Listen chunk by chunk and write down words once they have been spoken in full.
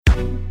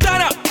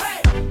turn up,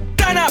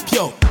 turn up,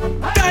 yo,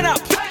 turn up,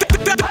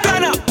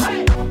 turn up,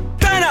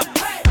 turn up,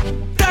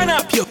 turn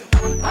up, yo,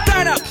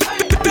 turn up,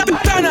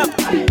 turn up.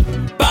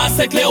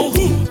 Pase Kle'w,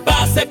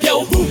 pase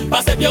Kle'w,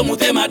 pase Kle'w,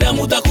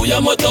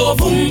 montemadanmoutankouyonmoto.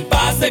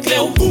 Pase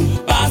Kle'w,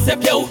 pase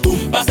Kle'w,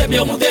 pase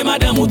Kle'w,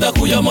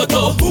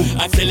 montemadanmoutankouyonmoto.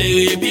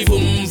 Accéléré puis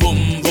vroom vroom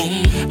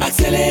vroom,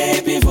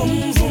 accéléré puis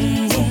vroom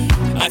vroom vroom,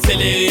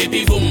 accéléré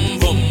puis vroom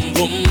vroom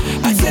vroom,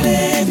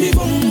 accéléré puis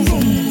vroom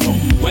vroom vroom.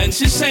 When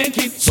she shake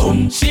it,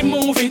 zoom, she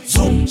move it,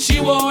 zoom,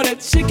 she want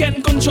it, she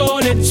can control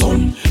it,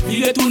 zoom.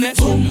 Vire tourne,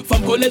 zoom,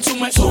 femme coller sous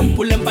moi, zoom.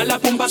 Pour l'aime pas la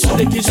pompe, sur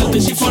des t-shirts de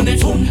chiffonné,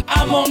 zoom.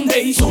 À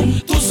Monday, zoom,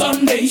 tout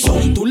Sunday,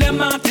 zoom. Tous les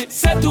matins,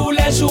 c'est tous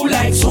les jours,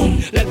 like, zoom.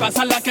 Elle passe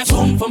à la caisse,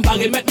 zoom, femme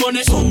pareil mettre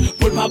monnaie, zoom.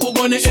 Pour le pas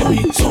bougonner,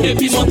 et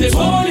puis monter,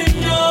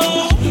 bowling,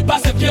 yo.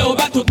 Passe pied au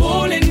bateau,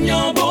 bowling,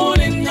 yo,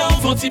 bowling, yo.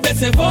 Font-ils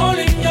baisser,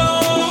 bowling, yo.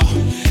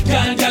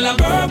 Gal a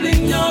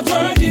burbling, yo,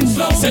 twerking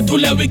slow. C'est tous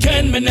les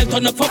week-ends, mais n'est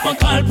ton up, faut pas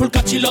calme pour le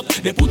catch up.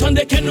 Et pourtant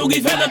dès que nous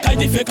arrivons, la taille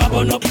dit fait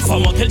carbone up. Faut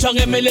monter le genre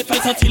aimer les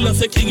fesses, sentir la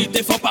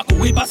sécurité. Faut pas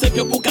courir, passer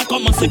pied pour qu'à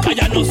commencer, quand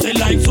y'a non, c'est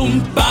like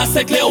zoom.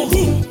 Pase Kle'w,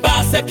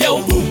 pase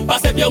Kle'w,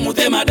 pase Kle'w,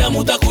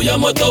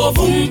 montemadanmoutankouyonmoto.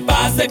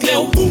 Pase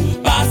Kle'w,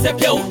 pase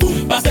Kle'w,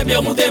 pase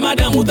Kle'w,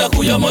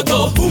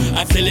 montemadanmoutankouyonmoto.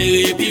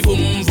 Accéléré puis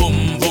vroom vroom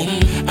vroom,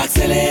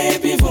 accéléré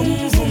puis vroom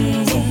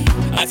vroom vroom,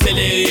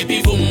 accéléré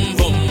puis vroom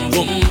vroom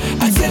vroom,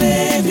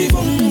 accéléré puis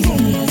vroom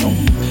vroom vroom.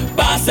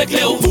 Pase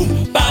Kle'w,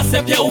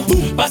 pase Kle'w,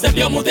 pase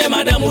Kle'w,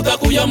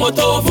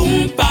 montemadanmoutankouyonmoto.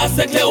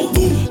 Pase Kle'w,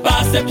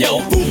 pase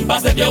Kle'w,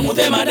 pase Kle'w,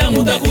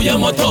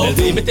 montemadanmoutankouyonmoto. Elle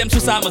dit mettez-moi sous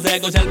ça, moi j'ai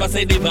gauche, elle passe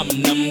des bram.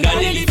 N'aime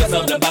gagner, il fait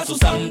ça, blanc pas sous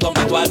ça, m'tombe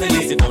de toi,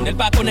 c'est c'est pour n'être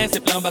pas connaître,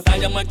 c'est plein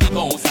bataille à moi qui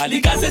bon, ça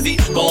les casse saisi.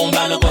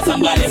 Combat le corps, ça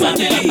me va les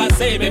manger, la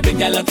passer, bébé,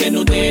 qu'elle entre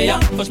nous deux.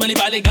 Franchement, il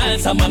pas légal,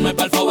 ça m'a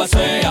pas le faux à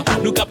faire.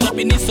 Nous capons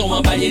finissons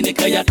en bailler des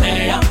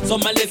créateurs. Sont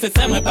mal laissés,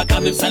 c'est moi pas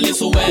capable sans les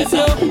souhaits.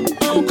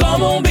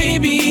 Come on,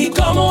 baby,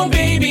 come on,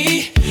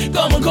 baby.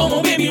 Come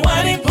on, baby,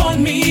 wine it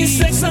on me.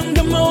 6 in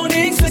the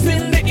morning, 6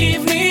 in the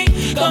evening.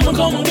 Come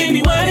on,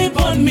 baby, wine it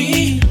on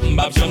me.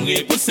 M'bap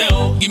j'aimerais pousser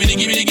oh, gimme the.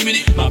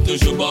 M'bap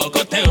toujours bon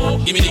côté oh,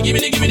 gimme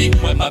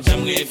the. Moi m'bap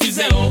j'aimerais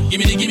fuser oh,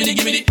 gimme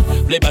the.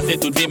 V'lais passer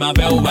toute vie ma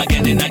belle ou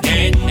again and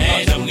again.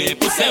 Hey, j'aimerais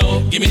pousser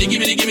oh, gimme the.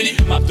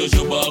 M'bap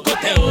toujours bon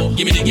côté oh,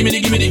 gimme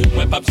the.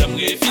 Moi m'bap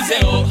j'aimerais fuser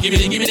oh, gimme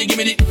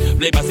the.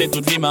 V'lais passer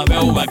toute vie ma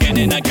belle ou again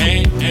and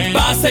again.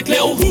 Pase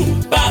Kle'w,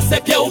 pase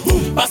Kle'w,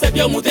 pase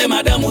Kle'w,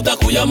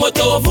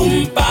 montemadanmoutankouyonmoto.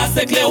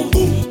 Pase Kle'w,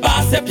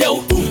 pase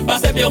Kle'w,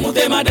 pase Kle'w,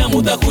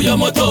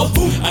 montemadanmoutankouyonmoto.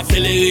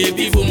 Accéléré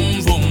puis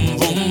vroom vroom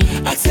vroom,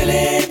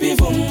 accéléré puis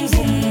vroom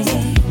vroom vroom,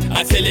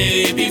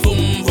 accéléré puis vroom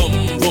vroom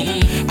vroom,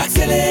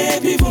 accéléré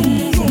puis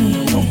vroom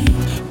vroom vroom.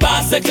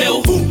 Pase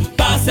Kle'w,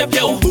 pase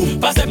Kle'w,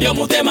 pase Kle'w,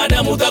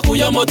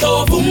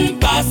 montemadanmoutankouyonmoto.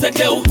 Pase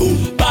Kle'w,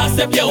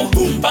 pase Kle'w,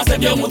 pase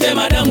Kle'w,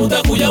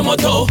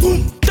 montemadanmoutankouyonmoto.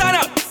 Turn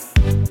up,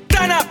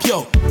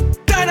 yo,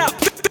 turn up,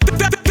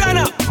 turn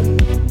up,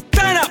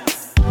 turn up,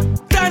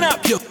 turn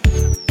up, yo,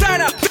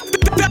 turn up,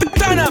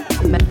 turn up.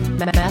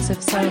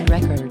 Massive Sound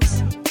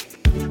Records.